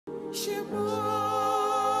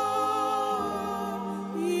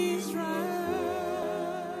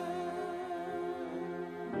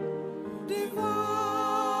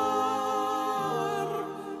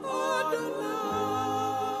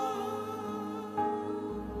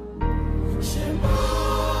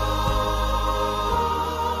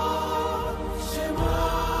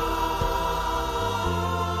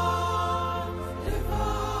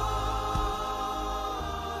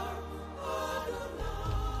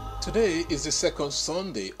Today is the second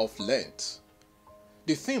Sunday of Lent.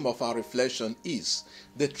 The theme of our reflection is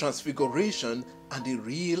the Transfiguration and the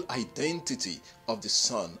real identity of the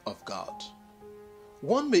Son of God.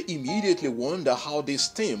 One may immediately wonder how this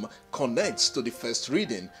theme connects to the first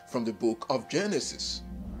reading from the book of Genesis.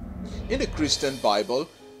 In the Christian Bible,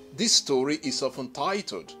 this story is often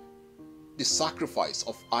titled The Sacrifice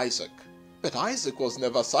of Isaac, but Isaac was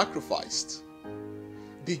never sacrificed.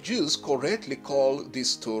 The Jews correctly call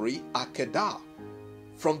this story Akedah,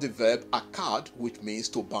 from the verb akad, which means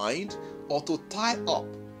to bind or to tie up.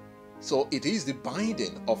 So it is the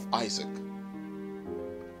binding of Isaac.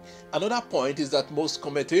 Another point is that most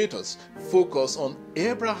commentators focus on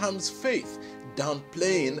Abraham's faith,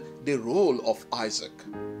 downplaying the role of Isaac.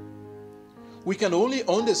 We can only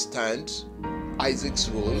understand Isaac's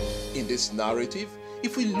role in this narrative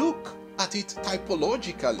if we look at it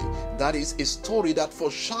typologically, that is, a story that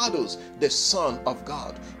foreshadows the Son of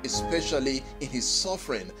God, especially in his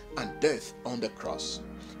suffering and death on the cross.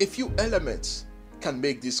 A few elements can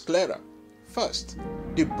make this clearer. First,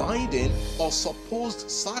 the binding or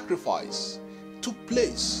supposed sacrifice took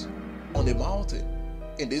place on a mountain,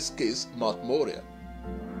 in this case Mount Moriah.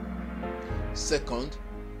 Second,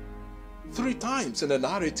 3 times in the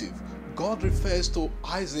narrative, God refers to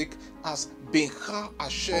Isaac as Bencha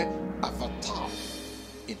Asher Avatar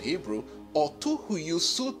in Hebrew, or Tu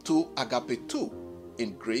Huyusu Tu Agapetu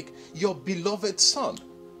in Greek, your beloved son.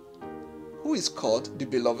 Who is called the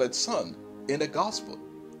beloved son in the gospel?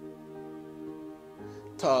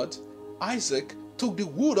 Third, Isaac took the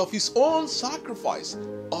wood of his own sacrifice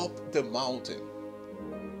up the mountain.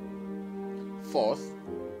 Fourth,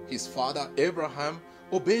 his father Abraham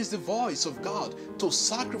obeys the voice of God to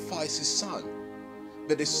sacrifice his son.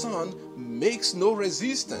 But the son makes no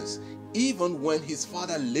resistance even when his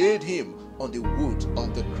father laid him on the wood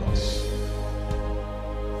of the cross.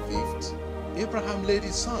 Fifth, Abraham laid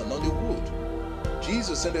his son on the wood.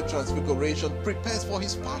 Jesus in the Transfiguration prepares for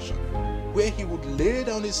his passion, where he would lay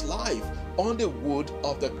down his life on the wood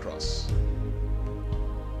of the cross.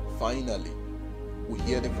 Finally, we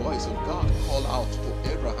hear the voice of God call out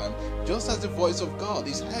to Abraham, just as the voice of God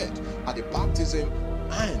is heard at the baptism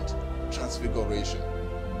and Transfiguration.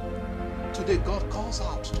 Today, God calls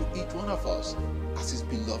out to each one of us as his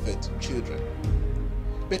beloved children.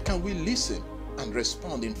 But can we listen and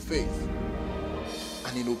respond in faith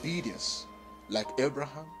and in obedience, like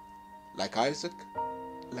Abraham, like Isaac,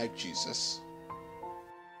 like Jesus?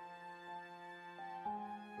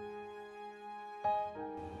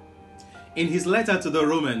 In his letter to the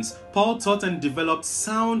Romans, Paul taught and developed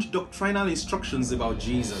sound doctrinal instructions about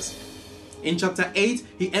Jesus. In chapter 8,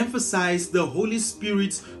 he emphasized the Holy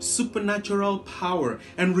Spirit's supernatural power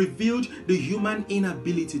and revealed the human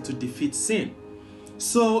inability to defeat sin.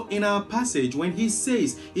 So in our passage, when he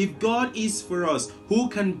says, if God is for us, who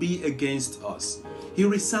can be against us? He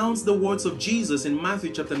resounds the words of Jesus in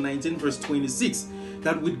Matthew chapter 19 verse 26,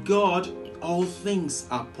 that with God all things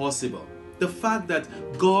are possible. The fact that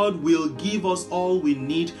God will give us all we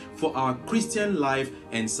need for our Christian life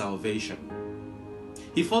and salvation.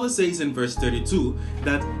 He further says in verse 32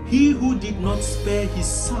 that he who did not spare his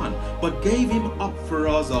son but gave him up for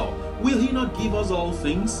us all, will he not give us all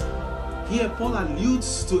things? Here Paul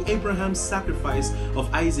alludes to Abraham's sacrifice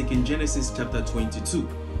of Isaac in Genesis chapter 22.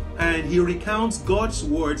 And he recounts God's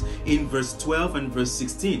words in verse 12 and verse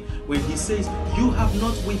 16 when he says, you have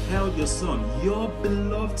not withheld your son, your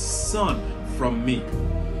beloved son, from me.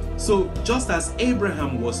 So just as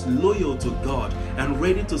Abraham was loyal to God and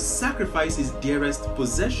ready to sacrifice his dearest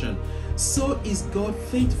possession, so is God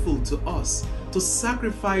faithful to us to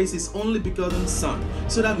sacrifice his only begotten son,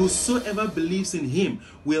 so that whosoever believes in him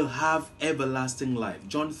will have everlasting life.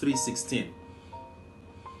 John 3:16.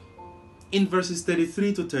 In verses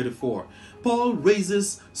 33 to 34, Paul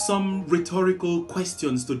raises some rhetorical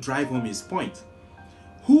questions to drive home his point.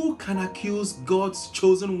 Who can accuse God's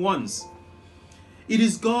chosen ones? It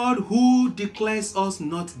is God who declares us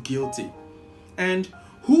not guilty. And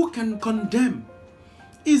who can condemn?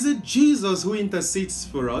 Is it Jesus who intercedes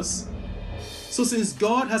for us? So since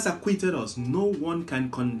God has acquitted us, no one can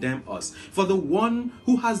condemn us. For the one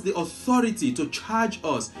who has the authority to charge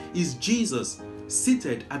us is Jesus,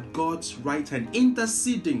 seated at God's right hand,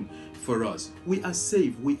 interceding for us. We are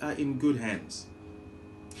safe. We are in good hands.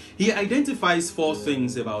 He identifies 4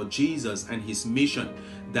 things about Jesus and his mission: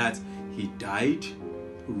 that he died,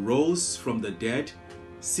 rose from the dead,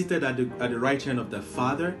 seated at the right hand of the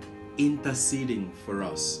Father, interceding for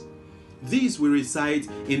us. These we recite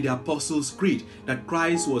in the Apostles' Creed, that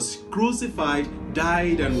Christ was crucified,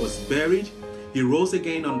 died, and was buried. He rose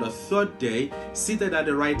again on the 3rd day, seated at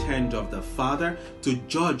the right hand of the Father to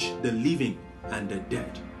judge the living and the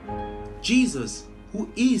dead. Jesus, who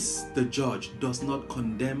is the judge, does not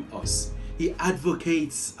condemn us. He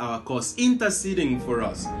advocates our cause, interceding for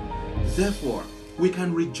us. Therefore, we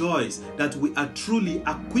can rejoice that we are truly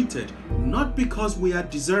acquitted, not because we are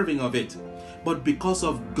deserving of it, but because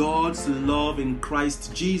of God's love in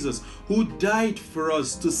Christ Jesus, who died for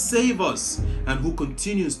us to save us and who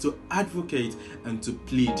continues to advocate and to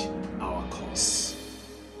plead our cause.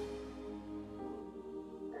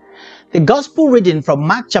 The gospel reading from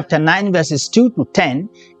Mark chapter 9 verses 2 to 10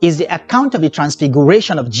 is the account of the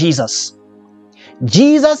transfiguration of Jesus.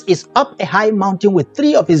 Jesus is up a high mountain with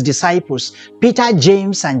 3 of his disciples, Peter,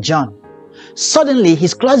 James, and John. Suddenly,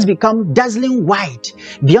 his clothes become dazzling white,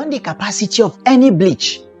 beyond the capacity of any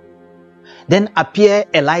bleach. Then appear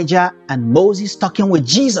Elijah and Moses talking with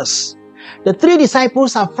Jesus. The 3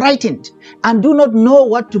 disciples are frightened and do not know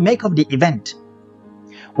what to make of the event.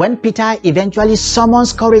 When Peter eventually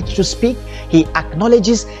summons courage to speak, he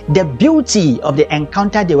acknowledges the beauty of the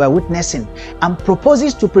encounter they were witnessing and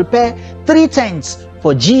proposes to prepare 3 tents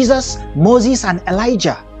for Jesus, Moses, and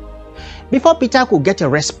Elijah. Before Peter could get a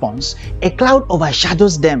response, a cloud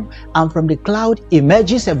overshadows them, and from the cloud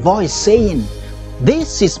emerges a voice saying,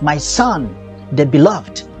 "This is my son, the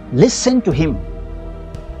beloved. Listen to him."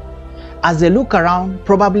 As they look around,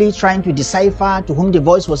 probably trying to decipher to whom the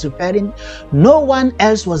voice was referring, no one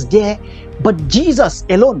else was there but Jesus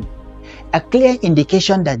alone. A clear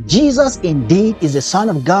indication that Jesus indeed is the Son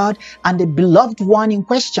of God and the beloved one in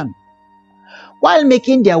question. While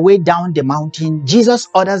making their way down the mountain, Jesus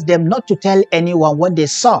orders them not to tell anyone what they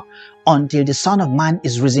saw until the Son of Man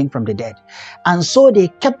is risen from the dead. And so they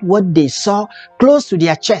kept what they saw close to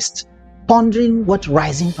their chest, pondering what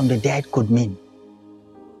rising from the dead could mean.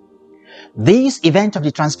 This event of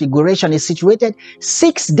the Transfiguration is situated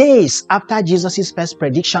 6 days after Jesus' first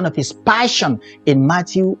prediction of his passion in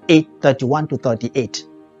Matthew 8:31 to 38.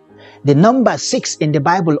 The number 6 in the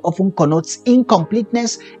Bible often connotes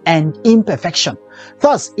incompleteness and imperfection.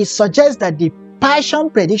 Thus, it suggests that the passion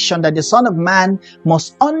prediction that the Son of Man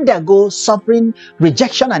must undergo suffering,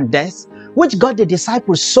 rejection, and death, which got the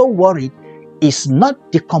disciples so worried, is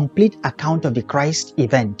not the complete account of the Christ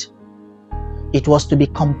event. It was to be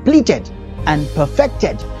completed and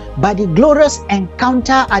perfected by the glorious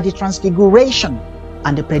encounter at the Transfiguration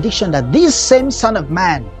and the prediction that this same Son of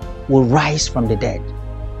Man will rise from the dead.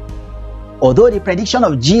 Although the prediction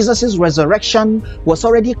of Jesus' resurrection was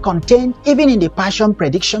already contained even in the Passion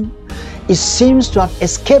prediction, it seems to have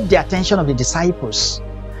escaped the attention of the disciples.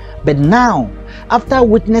 But now, after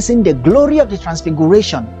witnessing the glory of the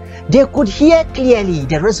Transfiguration, they could hear clearly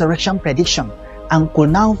the resurrection prediction and could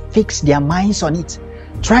now fix their minds on it,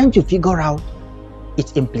 trying to figure out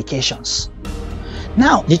its implications.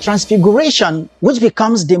 Now, the Transfiguration, which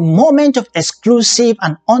becomes the moment of exclusive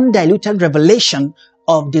and undiluted revelation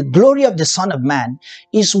of the glory of the Son of Man,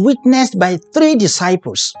 is witnessed by 3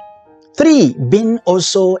 disciples. 3 being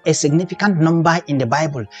also a significant number in the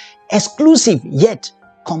Bible, exclusive yet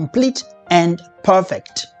complete and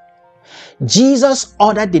perfect. Jesus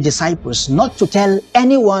ordered the disciples not to tell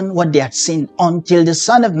anyone what they had seen until the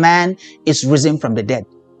Son of Man is risen from the dead.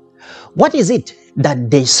 What is it that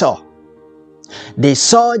they saw? They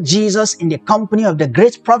saw Jesus in the company of the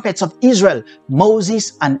great prophets of Israel,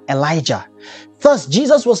 Moses and Elijah. Thus,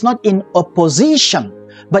 Jesus was not in opposition,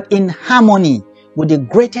 but in harmony with the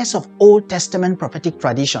greatest of Old Testament prophetic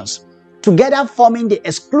traditions, together forming the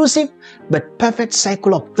exclusive but perfect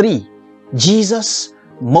cycle of 3, Jesus,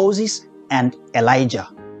 Moses, and Elijah.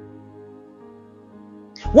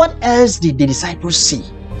 What else did the disciples see?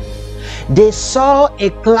 They saw a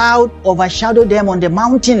cloud overshadow them on the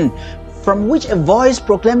mountain, from which a voice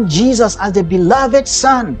proclaimed Jesus as the beloved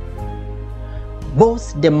Son.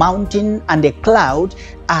 Both the mountain and the cloud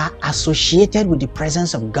are associated with the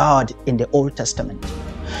presence of God in the Old Testament.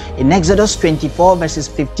 In Exodus 24 verses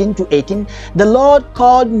 15 to 18, the Lord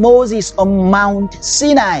called Moses on Mount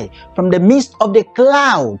Sinai from the midst of the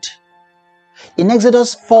cloud. In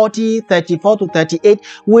Exodus 40, 34 to 38,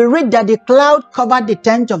 we read that the cloud covered the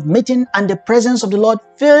tent of meeting and the presence of the Lord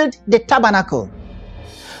filled the tabernacle.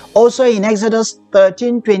 Also in Exodus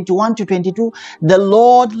 13:21-22, the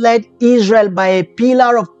Lord led Israel by a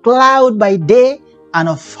pillar of cloud by day and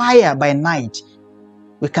of fire by night.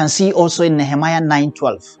 We can see also in Nehemiah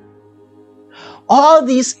 9:12. All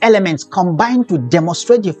these elements combine to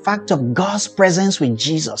demonstrate the fact of God's presence with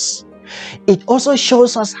Jesus. It also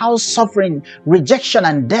shows us how suffering, rejection,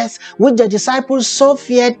 and death, which the disciples so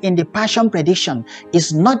feared in the Passion prediction,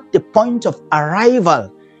 is not the point of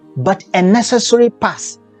arrival, but a necessary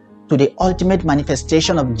path to the ultimate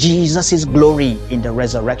manifestation of Jesus' glory in the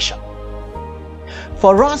resurrection.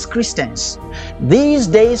 For us Christians, these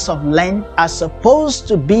days of Lent are supposed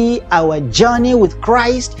to be our journey with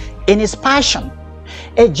Christ in His Passion,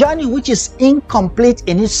 a journey which is incomplete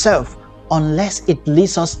in itself unless it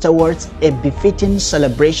leads us towards a befitting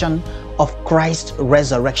celebration of Christ's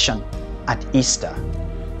resurrection at Easter.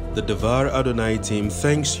 The Devar Adonai team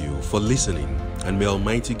thanks you for listening, and may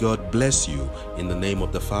Almighty God bless you in the name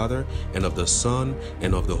of the Father, and of the Son,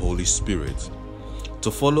 and of the Holy Spirit. To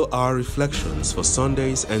follow our reflections for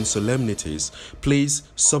Sundays and solemnities, please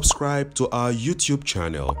subscribe to our YouTube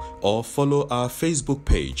channel or follow our Facebook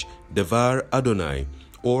page, Devar Adonai,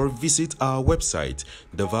 or visit our website,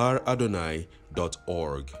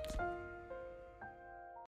 devaradonai.org.